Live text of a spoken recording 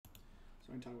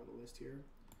So I'm going to talk about the list here.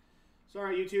 So, all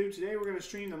right, YouTube. Today we're going to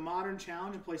stream the Modern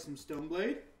Challenge and play some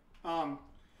Stoneblade.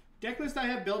 Deck list I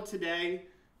have built today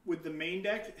with the main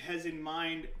deck has in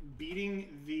mind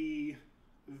beating the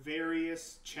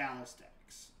various Chalice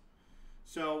decks.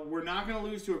 So we're not going to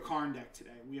lose to a Karn deck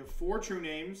today. We have 4 True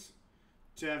Names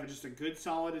to have just a good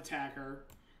solid attacker.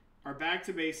 Our back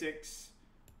to basics,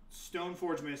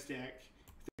 Stoneforge Mystic.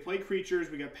 If they play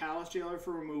creatures, we got Palace Jailer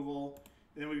for removal.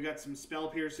 And then we've got some Spell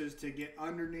Pierces to get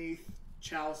underneath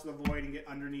Chalice of the Void and get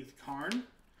underneath Karn.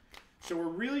 So we're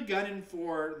really gunning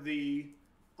for the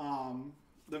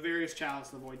various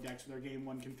Chalice of the Void decks with our Game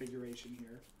 1 configuration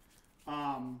here.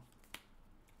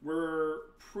 We're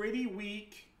pretty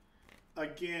weak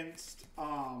against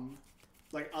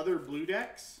like other blue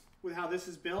decks with how this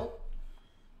is built.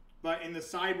 But in the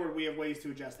sideboard, we have ways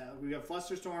to adjust that. We have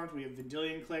Flusterstorms, we have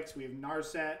Vendilion Cliques, we have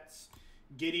Narsets,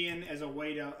 Gideon as a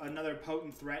way to, another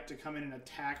potent threat to come in and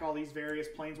attack all these various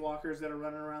Planeswalkers that are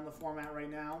running around the format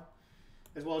right now,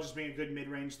 as well as just being a good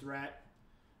mid-range threat.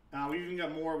 We've even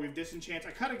got more. We have Disenchant.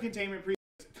 I cut a Containment Priest.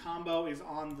 Combo is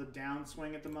on the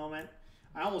downswing at the moment.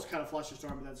 I almost cut a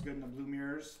Flusterstorm, but that's good in the blue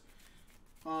mirrors.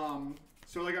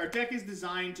 So like our deck is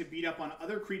designed to beat up on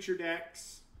other creature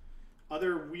decks,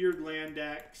 other weird land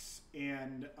decks,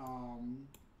 and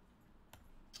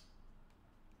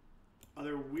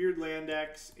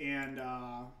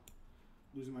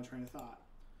losing my train of thought.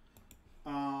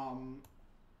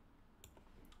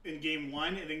 In game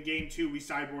 1, and then game 2 we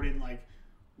sideboard in like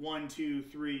 1, 2,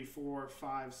 3, 4,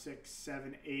 5, 6,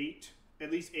 7, 8, at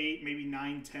least 8, maybe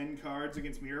 9, 10 cards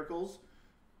against Miracles,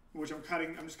 which I'm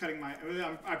cutting. I'm just cutting my.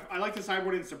 I like to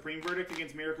sideboard in Supreme Verdict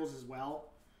against Miracles as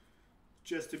well,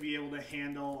 just to be able to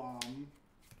handle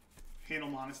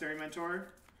Monastery Mentor.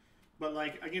 But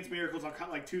like against Miracles, I'll cut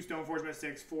like 2 Stoneforge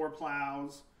Mystics, 4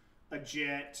 Plows, a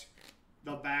Jitte,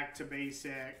 the back to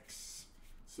basics.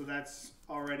 So that's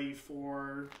already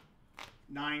for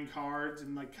 9 cards,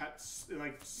 and like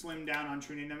slim down on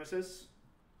True-Name Nemesis.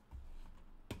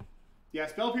 Yeah,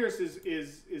 Spell Pierce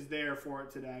is there for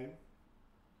it today.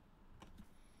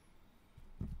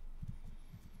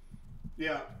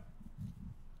 Yeah.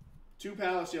 2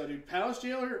 Palace Jailer, dude. Palace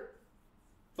Jailer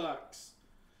fucks.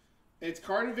 It's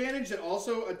card advantage that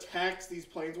also attacks these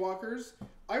Planeswalkers.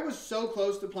 I was so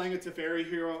close to playing a Teferi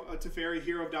Hero of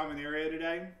Dominaria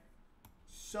today.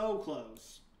 So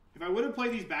close. If I would have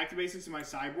played these back to basics in my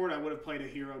sideboard, I would have played a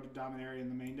Hero of Dominaria in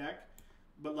the main deck.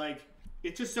 But like,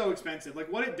 it's just so expensive.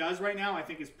 Like what it does right now, I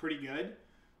think is pretty good.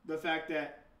 The fact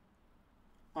that,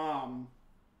 gosh,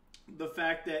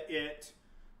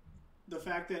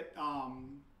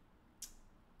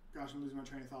 I'm losing my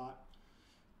train of thought.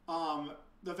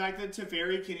 The fact that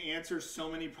Teferi can answer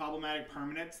so many problematic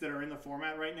permanents that are in the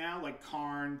format right now, like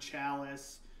Karn,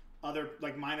 Chalice, other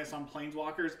like minus on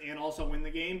Planeswalkers, and also win the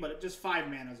game, but just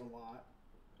 5 mana is a lot.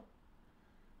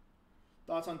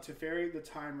 Thoughts on Teferi, the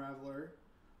Time Raveler?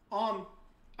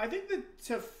 I think that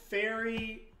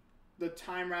Teferi, the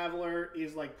Time Raveler,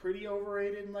 is like pretty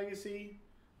overrated in Legacy.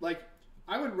 Like,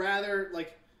 I would rather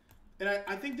like. And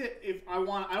I think that if I don't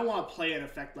want to play an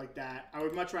effect like that. I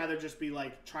would much rather just be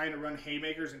like trying to run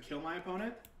haymakers and kill my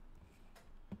opponent.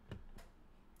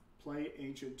 Play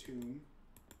Ancient Tomb.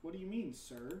 What do you mean,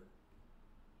 sir?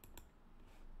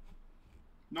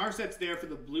 Narset's there for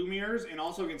the blue mirrors and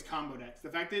also against combo decks. The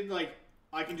fact that like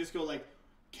I can just go like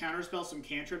counterspell some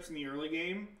cantrips in the early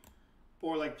game,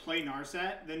 or like play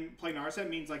Narset. Then play Narset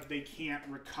means like they can't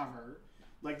recover,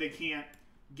 like they can't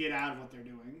get out of what they're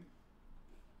doing.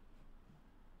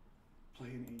 Play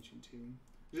an Ancient Tomb.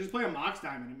 Just play a Mox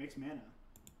Diamond. It makes mana.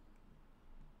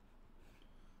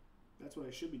 That's what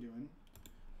I should be doing.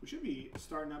 We should be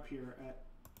starting up here at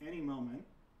any moment.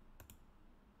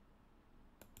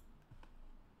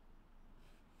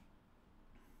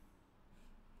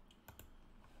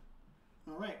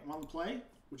 All right, I'm on the play,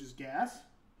 which is gas.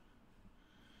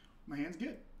 My hand's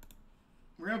good.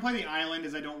 We're going to play the island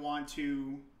as I don't want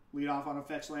to lead off on a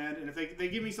fetch land, and if they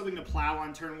give me something to plow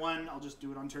on turn 1, I'll just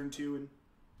do it on turn 2 and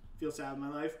feel sad in my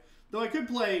life. Though I could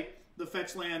play the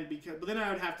fetch land, but then I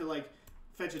would have to like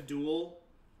fetch a duel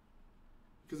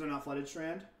because they're not Flooded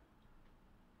Strand.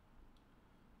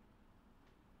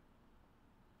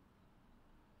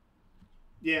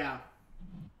 Yeah,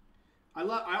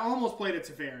 I almost played a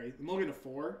Teferi. The Mulligan to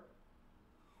 4.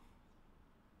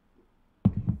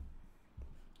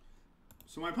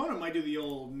 So my opponent might do the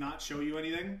old not show you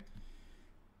anything.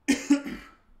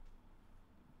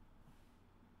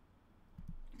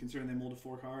 Considering they molded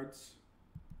 4 cards.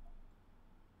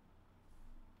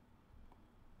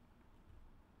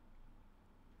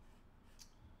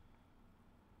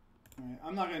 Alright,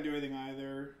 I'm not going to do anything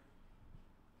either.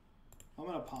 I'm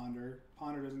gonna ponder.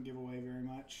 Ponder doesn't give away very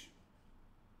much.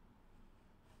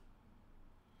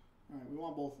 All right, we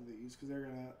want both of these because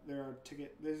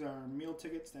these are meal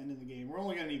tickets to end of the game. We're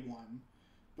only gonna need one,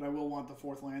 but I will want the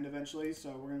 4th land eventually.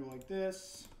 So we're gonna go like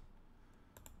this.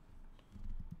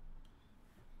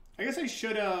 I guess I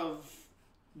should have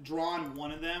drawn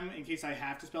one of them in case I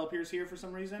have to spell pierce here for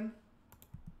some reason.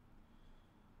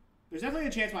 There's definitely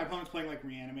a chance my opponent's playing like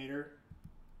Reanimator.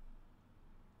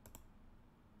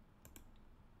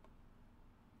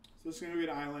 So this is going to be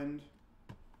an island.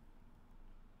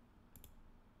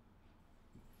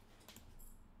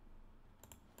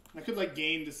 I could like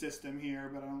game the system here,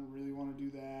 but I don't really want to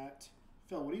do that.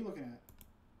 Phil, what are you looking at?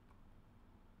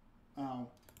 Oh.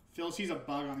 Phil sees a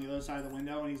bug on the other side of the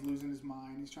window and he's losing his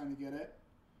mind. He's trying to get it.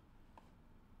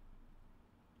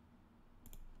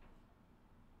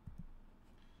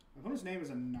 My opponent's name is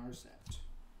a Narset.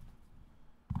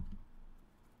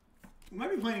 We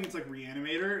might be playing against like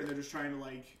Reanimator and they're just trying to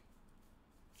like...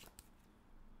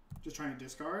 just trying to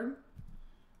discard.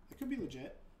 That could be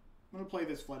legit. I'm going to play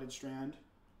this Flooded Strand.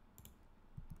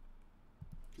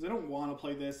 Because I don't want to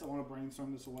play this. I want to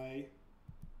Brainstorm this away.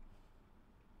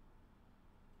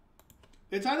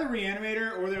 It's either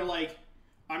Reanimator or they're like,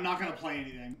 I'm not going to play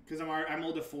anything because I'm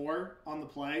old to 4 on the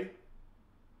play.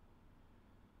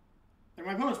 And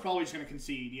my opponent's probably just going to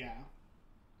concede, yeah.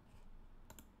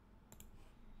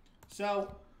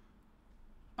 So,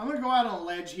 I'm going to go out on a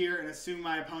ledge here and assume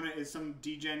my opponent is some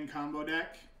degen combo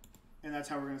deck. And that's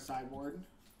how we're going to sideboard.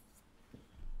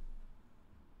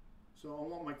 So, I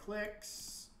want my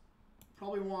clicks.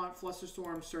 Probably want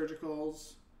Flusterstorm,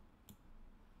 Surgicals.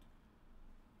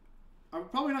 I'm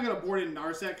probably not going to board in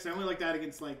Narset because I only like that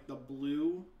against like the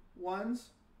blue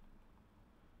ones.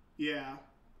 Yeah.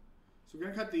 So we're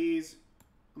going to cut these.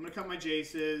 I'm going to cut my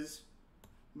Jaces.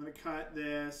 I'm going to cut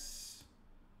this.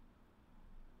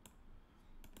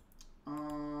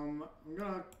 I'm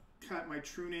going to cut my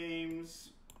True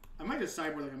Names. I might just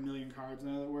sideboard like a million cards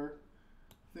now that we're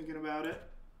thinking about it.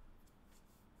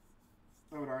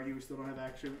 I would argue we still don't have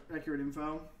accurate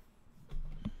info.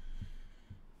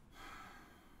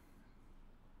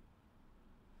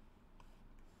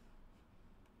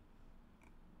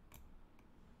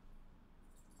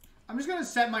 I'm just going to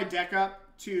set my deck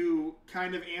up to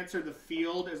kind of answer the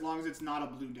field as long as it's not a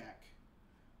blue deck.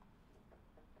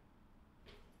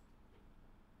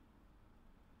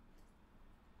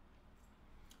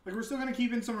 Like we're still going to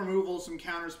keep in some removals, some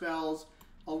counter spells,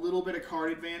 a little bit of card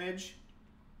advantage.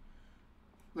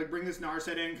 Like bring this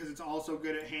Narset in because it's also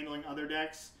good at handling other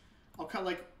decks. I'll cut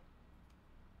like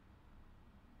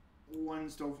one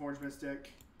Stoneforge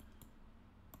Mystic.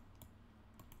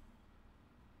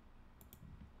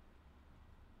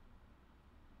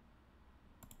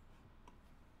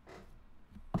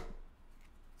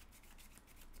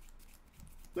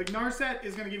 Like, Narset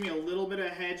is going to give me a little bit of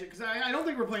hedge. Because I don't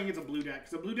think we're playing against a blue deck.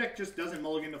 Because a blue deck just doesn't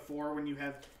mulligan to 4 when you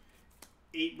have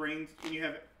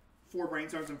 4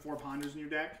 Brainstorms and 4 Ponders in your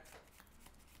deck.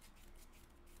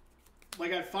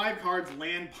 Like, at 5 cards,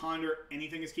 land, ponder,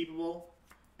 anything is keepable.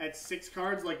 At 6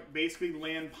 cards, like, basically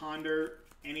land, ponder,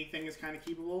 anything is kind of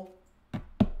keepable. So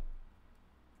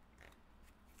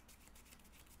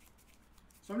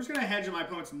I'm just going to hedge that my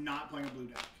opponent's not playing a blue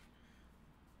deck.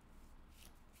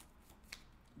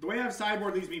 The way I have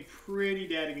sideboard leaves me pretty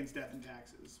dead against Death and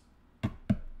Taxes.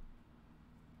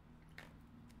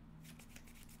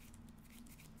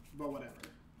 But whatever.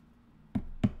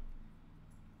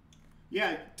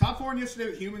 Yeah, top 4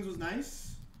 yesterday with humans was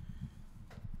nice.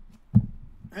 I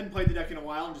hadn't played the deck in a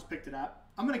while and just picked it up.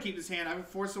 I'm going to keep this hand. I have a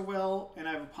Force of Will, and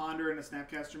I have a Ponder and a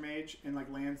Snapcaster Mage, and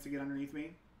like lands to get underneath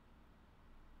me.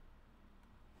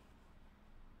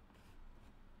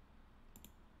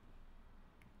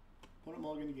 Opponent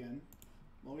mulligan again.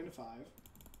 Mulligan to 5.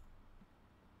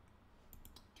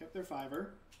 Kept their 5er.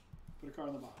 Put a card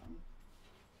on the bottom.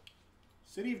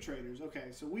 City of Traders. Okay,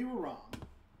 so we were wrong.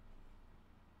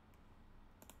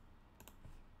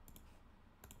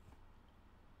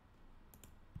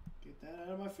 Get that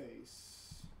out of my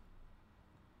face.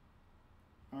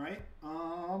 Alright,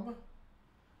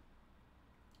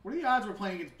 what are the odds we're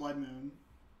playing against Blood Moon?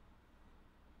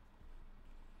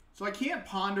 So I can't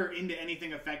ponder into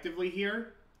anything effectively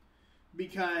here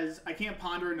because I can't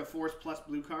ponder into Force plus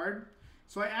blue card.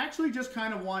 So I actually just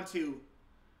kind of want to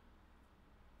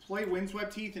play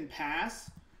Windswept Heath and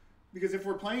pass because if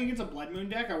we're playing against a Blood Moon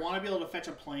deck, I want to be able to fetch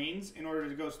a Plains in order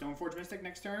to go Stoneforge Mystic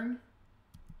next turn.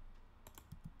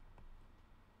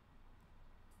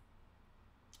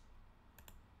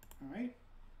 All right.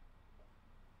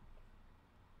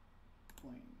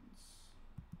 Plains.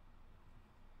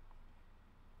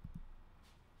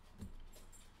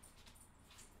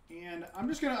 And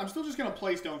I'm still just gonna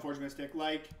play Stoneforge Mystic.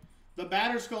 Like, the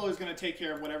Batterskull is gonna take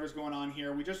care of whatever's going on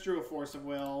here. We just drew a Force of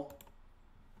Will.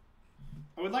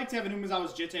 I would like to have an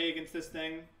Umezawa's Jitte against this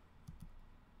thing.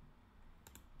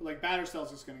 But, like,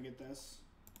 Batterskull's just gonna get this.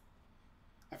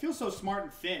 I feel so smart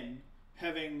and thin,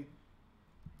 having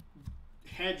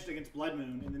hedged against Blood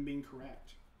Moon and then being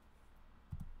correct.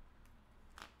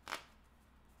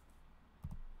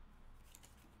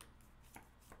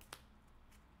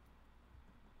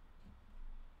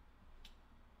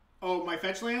 Oh, my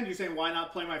fetch land? You're saying why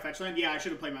not play my fetch land? Yeah, I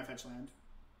should have played my fetch land.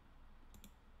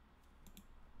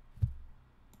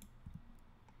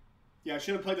 Yeah, I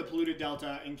should have played the Polluted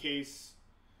Delta in case...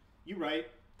 You're right.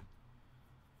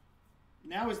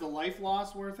 Now is the life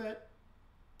loss worth it?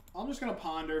 I'm just going to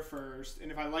ponder first,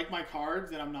 and if I like my cards,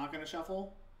 then I'm not going to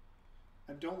shuffle.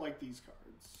 I don't like these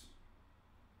cards.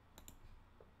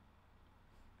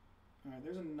 Alright,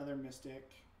 there's another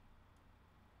Mystic.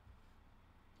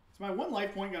 Is my one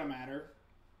life point going to matter?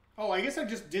 Oh, I guess I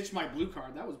just ditched my blue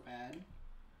card. That was bad.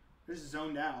 I just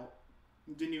zoned out.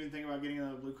 Didn't even think about getting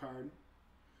another blue card.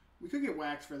 We could get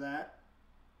waxed for that.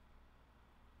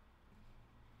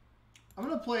 I'm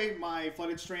going to play my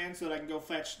Flooded Strand so that I can go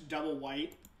fetch double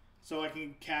white. So I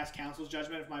can cast Council's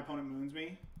Judgment if my opponent moons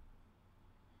me.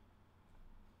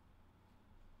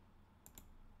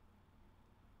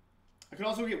 I could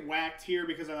also get whacked here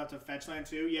because I left a fetch land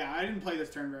too. Yeah, I didn't play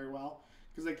this turn very well.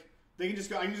 Because like they can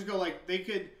just go, I can just go like, they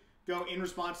could go in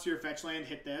response to your fetch land,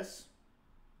 hit this.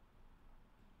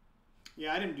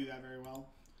 Yeah, I didn't do that very well.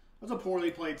 That was a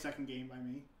poorly played second game by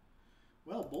me.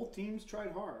 Well, both teams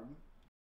tried hard.